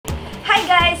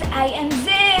Hi guys, I am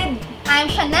Zid. I'm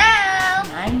Chanel.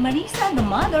 I'm Marisa, the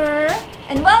mother.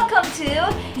 And welcome to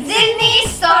Zidney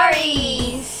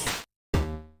Stories.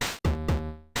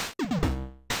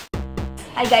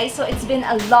 Hi guys, so it's been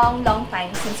a long time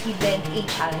since we did a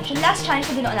challenge. And last challenge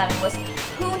na ginawa namin was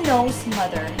Who Knows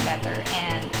Mother Better?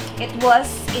 And it was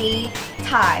a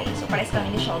tie. So pares kami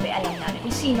ni Shobe, alam namin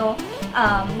kung sino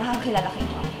nakakilala kay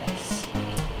Mom best.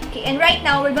 Okay, and right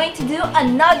now we're going to do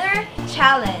another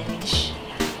challenge.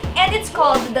 And it's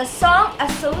called the Song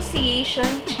Association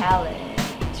Challenge.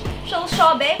 So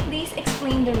Shobe, please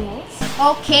explain the rules.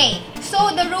 Okay,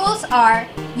 so the rules are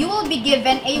you will be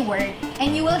given a word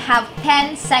and you will have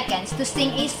 10 seconds to sing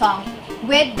a song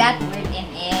with that word in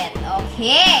it.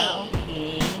 Okay.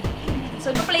 Okay.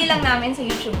 So ipa-play lang namin sa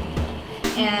YouTube.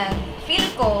 And feel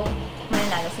ko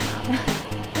mananalo si Mama.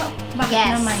 Bakit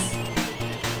Yes. naman?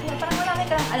 Parang wala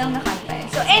kita alam na kanta eh.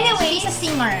 So anyway, She's a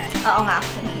singer. oo nga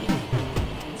actually.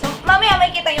 So mamaya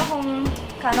may kita yung kung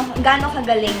gaano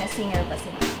kagaling na singer ba si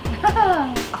Mama.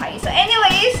 Okay, so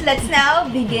anyways, let's now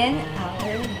begin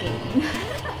our game.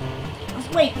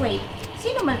 Wait.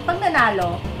 Sino man, pag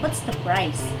nanalo, what's the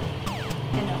prize?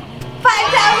 Ano?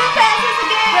 5,000 pesos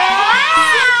again!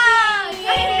 Wow!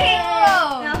 Ay,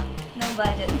 Yeah! no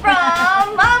budget.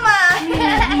 From Mama!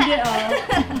 Hindi all.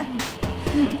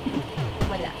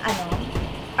 Wala.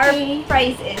 Our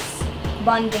prize is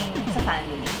bonding sa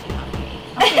family.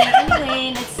 Okay,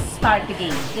 anyway, let's start the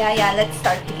game. Yeah, let's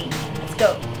start the game. Let's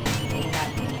go.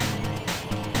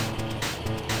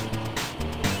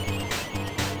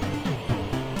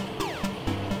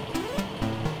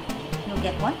 You'll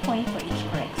get 1 point for each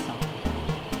correct song.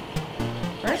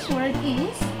 First word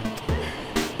is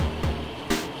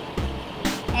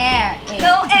Air.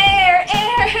 No, air!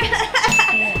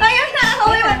 Ayun na ako!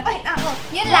 May 1 point ako.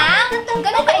 Yun lang?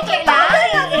 Ganun ka-air lang?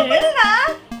 Ayun na!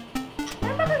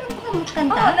 ano ba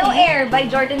kanta? Oh, No Air by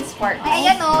Jordan Sparks. Ay,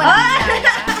 ayan o.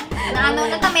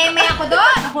 Natameme ako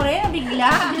doon. Ako rin, nabigla.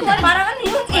 Parang ano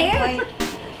yun, air?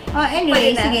 Oh,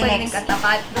 anyway, sige, next.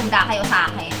 Katapat. Ganda kayo sa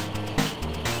akin.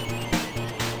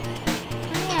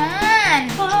 Ayan.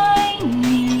 Find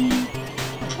me,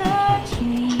 touch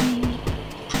me,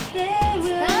 they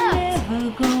will Stop. never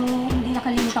go. Hindi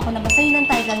nakalimutan ko na basta yun ang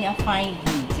title niya, Find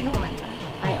Me. Sino kumanta?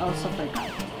 I also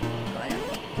forgot.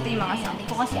 Ito yung mga Hindi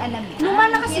ko kasi alam. Luma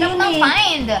na kasi Hirap yun eh.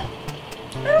 ma-find.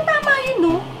 Pero tama yun,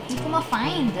 no? Hindi ko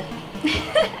ma-find.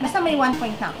 Basta may 1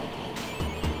 point na ako.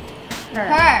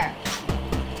 Her.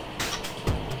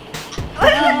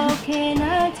 How can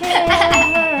I tell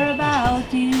her about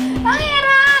you? Ang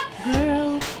hirap!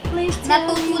 Girl, please tell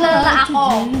me Natutulala what to ako.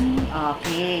 do.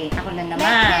 Okay, ako na Let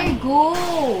her naman. go.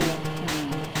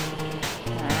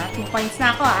 2 points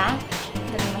na ako, ah.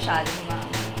 Dali masyado yung mga...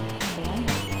 Ayan.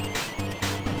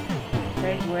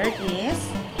 Third word is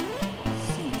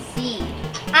See.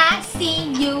 I see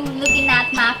you looking at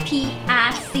my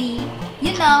P.I.C.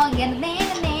 You know,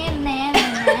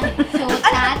 so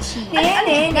touchy.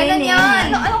 Ganun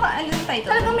yun. Ano yung title?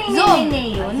 Talaga may Zoom. nene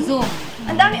yun. Zoom.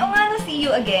 Ang dami, see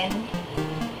you again.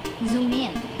 Zoom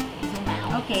in. Zoom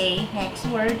out. Okay, next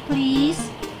word please.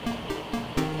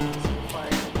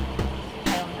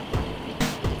 Ayaw na.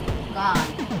 Gone.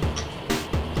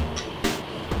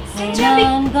 When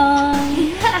I'm gone,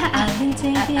 I've been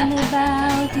thinking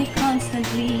about you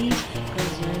constantly,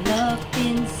 'cause you're locked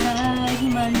inside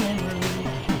my memory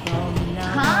from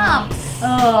now. Hops.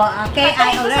 Oh, okay,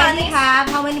 I Kakaiba sa already anis. have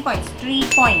how many points? 3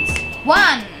 points.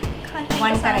 1. Kanta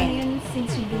One ko pa sana rin. yun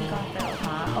since we've been counted.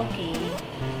 Okay.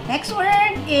 Next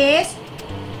word is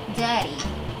Dirty.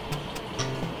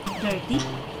 dirty.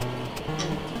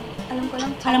 Alam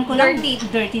ko lang. Dirty.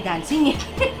 Dirty dancing.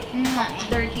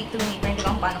 Dirty to me. Pero hindi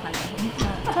ko kung paano kanta.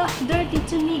 Dirty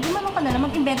to me. Gumanon ka na lang,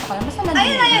 mag-invento ka lang. Basta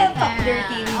Ayun. Talk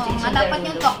Dirty. ni Oo Jason nga, dapat Derulo.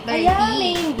 yung talk dirty. Ayan,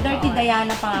 may Dirty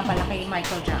Diana pa nga pala kay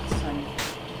Michael Jackson.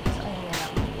 So, ayun na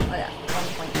lang. Wala.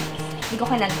 1 point. Hindi ko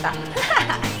kinanta.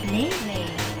 Lay.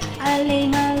 I lay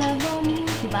my love on you,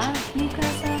 diba?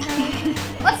 Because I have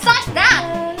What song is that?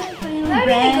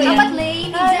 Narinig ko yan. Dapat lay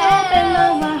me I open up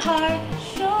down. my heart,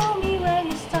 show me where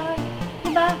you start,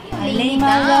 diba? I Lay lay me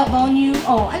my down. love on you.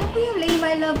 Oh, alam ko yung lay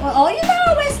my love on. Oh, yun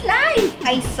na, Westlife!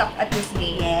 I suck at this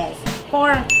game. Yes.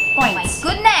 4 Oh my points.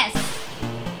 goodness!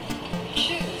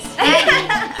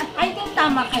 I think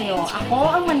tama kayo.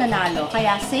 Ako ang mananalo,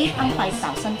 kaya safe ang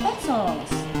 5,000 pesos.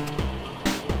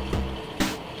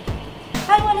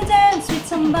 I wanna dance with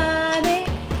somebody.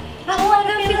 I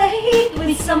wanna feel the heat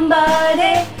with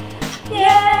somebody.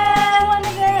 Yeah, I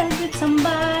wanna dance with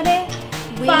somebody.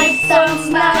 Find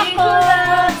somebody who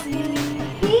loves you.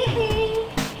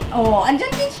 Oh,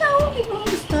 andyan din siya. Oh, Whitney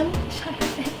Houston.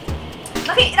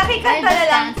 Nakikanta na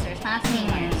lang.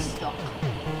 Singers.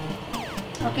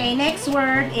 Okay, next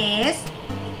word is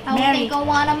I Mary. think I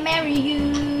wanna marry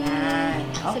you. Yan.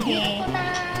 It's a Okay. beautiful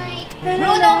night.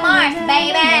 Bruno Mars,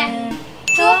 baby.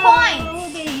 2 points. Oh,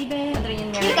 baby. Ano rin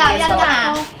yung Ikaw, Mary ilan Jane?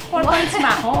 ka? 4 points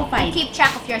ba ako? O 5? Keep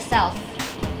track of yourself.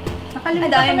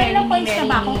 Nakalimutan Ang dami, ko na ilang Mary, points na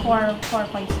ba ako? Mary. 4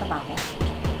 points na ba ako?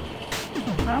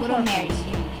 Parang Puro 4 marries points.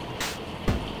 you.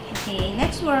 Okay,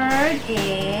 next word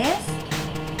is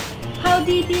how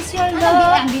deep is your Ano,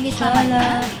 love? ang bilis naman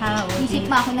na. How Isip deep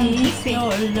mo ako ng is deep eh.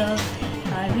 your love?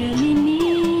 I really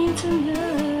need to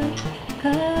know,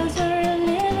 'cause we're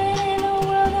living in a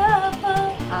world of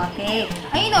love. Okay.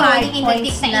 Ayun o, 5 rolling in the points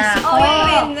deep na na isip ako.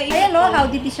 ko. Ayan o, how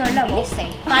deep is your love? Bilis eh.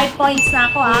 5 points na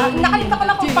ako ha. Nakalimutan ko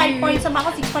na kung 5 points na ba ako,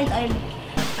 6 points.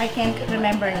 I can't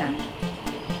remember na.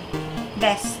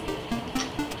 Best.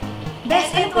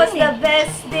 Best, And it was the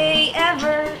best day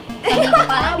ever. Sabi ko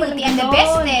parang beauty and the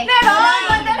best eh. Meron!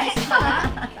 Wala, Madali. best pala.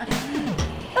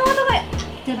 Tama to kaya.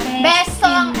 The Best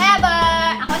song ever!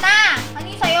 Ako na! Ano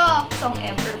yung sa'yo? Song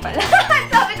ever pala.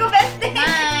 Sabi ko best day.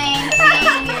 9.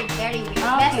 Weird, very weird.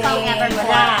 Best song ever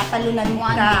wala. wala. Talunan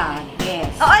One ka.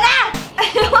 Yes. Oo na!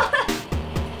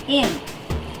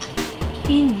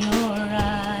 In your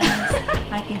eyes,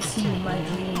 I can see my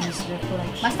dreams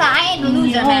reflection. Basta I ain't the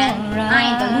loser, man. I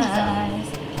ain't the loser.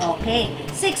 Okay.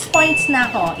 6 points na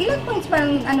ako. Ilan points ba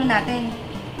ang ano natin?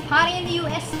 Party in the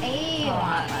USA.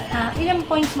 Ilang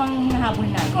points bang nahabol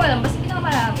Hindi natin? ko alam, basta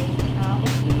pinakamarami.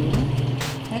 Okay.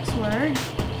 Next word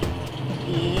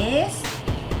is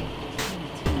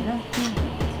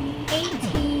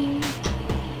 18.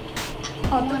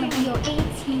 Oh, I wanna be your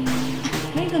 18.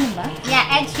 may ganun ba? Yeah,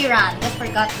 Ed Sheeran. Just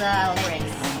forgot the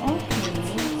lyrics. Okay.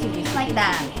 Sige. Just like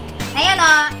that. Ayan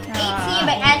o, 18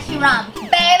 by Ed Sheeran.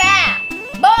 Baby!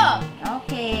 Boom!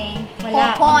 Okay.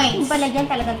 Wala. 4 points. Kung pala dyan,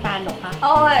 talagang talo ka.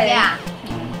 Oo eh. Yeah.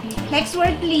 Next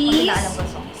word, Hindi please. na alam ko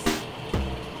songs.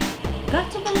 Got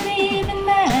to believe in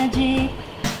magic.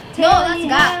 No, Tell that's me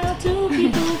got. how two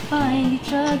people find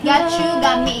each other. Got you,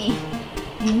 got me.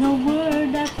 In a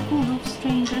world that's full of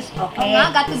strangers. Okay. nga,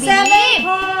 got to 7 believe.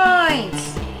 points.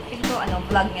 Ito,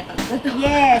 vlog niya talaga to.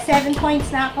 Yes, 7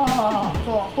 points na ako.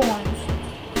 4 points.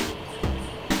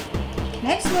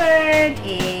 Next word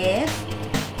is...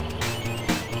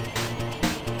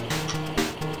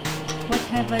 What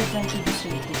have I done to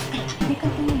deserve this? Hindi ka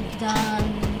ito yun. Dun.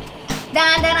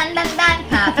 Dan, dan, dan, dan, dan.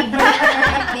 Happy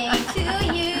birthday to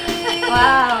you.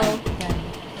 Wow.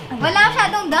 Wala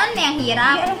masyadong done eh. Ang Hindi,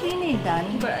 hirap. alam ko yun eh, Dan.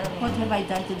 Hindi ko alam. What have I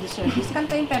done to deserve this?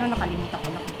 Kanta yun pero nakalimutan ko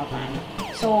na kung paano.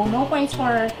 So, no points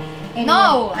for anyone,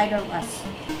 No. either of us.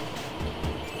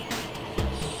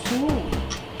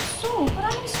 So,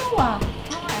 maraming so ah.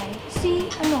 Okay. Si,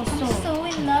 ano, so. I'm so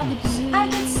in love with you. I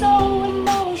get so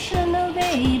emotional,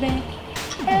 baby.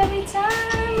 Every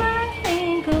time I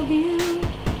think of you.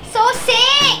 So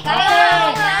sick! Okay.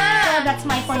 Kaya nga. So, that's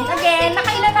my point. Again,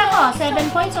 nakailan ako?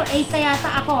 7 points or 8 na yata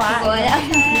ako ah. Hindi ko alam.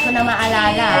 Hindi ko na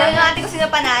maalala. Alam natin kung sino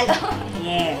panalo.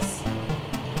 Yes.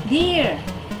 Dear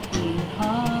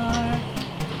heart.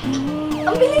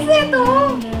 Ang bilis na ito.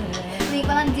 Hindi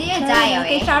ko lang dear tayo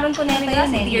Kay eh. Sharon Cuneta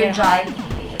yun eh. Dear Drive.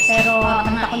 Pero Oo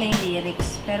nakanta nga ko na eh. yung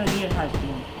lyrics. Pero Dear Heart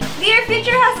yun. Dear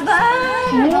future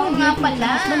husband. Oo nga pala.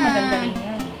 Husband, maganda rin yan.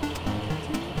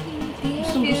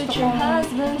 Future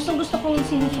husband. Gusto kong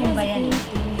sinusumba yan eh.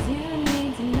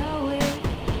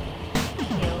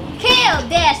 Kill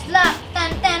this love.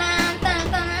 Tan, tan, tan, tan,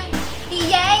 tan.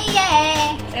 Yeah,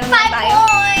 yeah. Sayo 5 na tayo.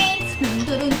 points. Dun,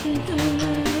 dun, dun,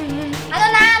 dun. Ano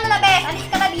na, bes? Alis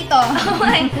ka na dito.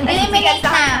 Eliminate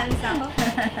na.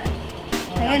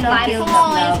 Ayun no, 5 Kill This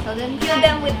points. Love. Dun, Kill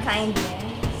them with kindness.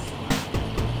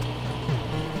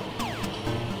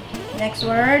 Next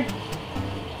word.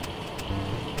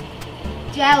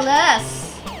 Jealous.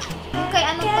 Okay,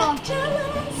 ano to?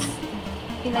 Jealous.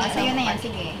 Sa'yo na yan,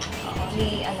 sige.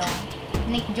 Ni,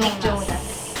 Nick Nick Jonas. Jonas.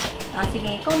 Ah,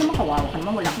 sige. Ikaw naman kawawa ka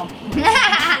naman. Wala kang...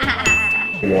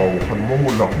 Wow, kan mo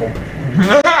mula mo.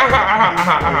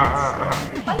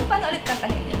 Paano ulit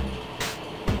kantahin yun?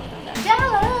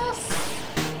 Jealous.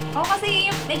 Oo, kasi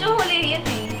yung medyo huli yan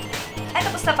eh. Ay,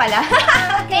 tapos na pala.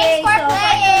 Thanks for so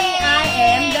playing. I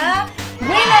am the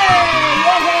winner!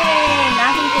 Yay!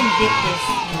 Nothing can beat this.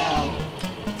 No.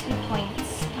 2 points.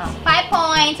 5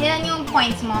 points. Ilan yung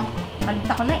points mo?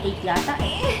 Kalita ko na 8 yata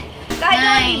eh. Kahit Nice.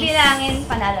 naman bibilangin,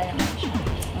 panalo naman siya.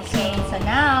 Okay, so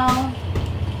now...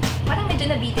 Parang medyo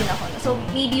nabitin ako. So,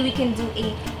 maybe we can do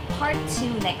a part 2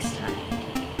 next time.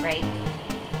 Right?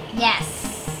 Yes.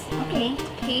 Okay.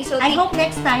 Okay, so I hope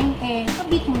next time,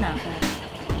 beat mo na ako.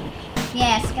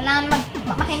 Yes. Kailangan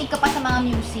makinig ka pa sa mga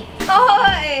music. Oo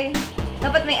eh.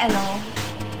 Dapat may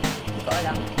hindi ko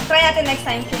alam. try natin next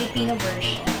time Filipino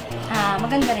version.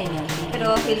 Maganda rin yun.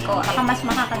 Pero feel ko, Baka mas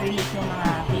makaka-relate yung mga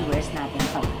viewers natin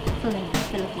pag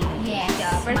Filipino. Yes.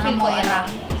 yeah, pero Mga feel ko, Moira.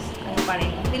 ano pa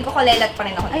rin. Feel ko kulelat pa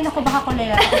rin ako. Ay, naku, baka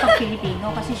kulela ako pag Filipino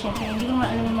kasi syempre hindi ko naman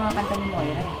alam yung mga kanta ni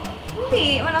Moira. Hindi,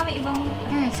 marami ibang...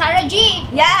 Sarah G!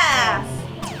 Yeah!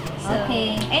 So,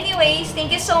 Okay. anyways,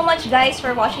 thank you so much guys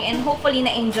for watching and hopefully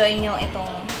na-enjoy nyo itong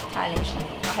challenge na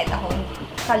to. Kahit ako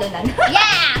talunan.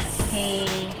 Yes! Okay.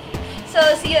 So,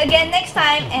 see you again next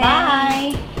time and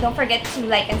Bye! don't forget to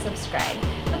like and subscribe.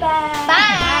 Bye-bye!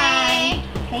 Bye!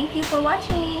 Thank you for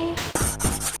watching!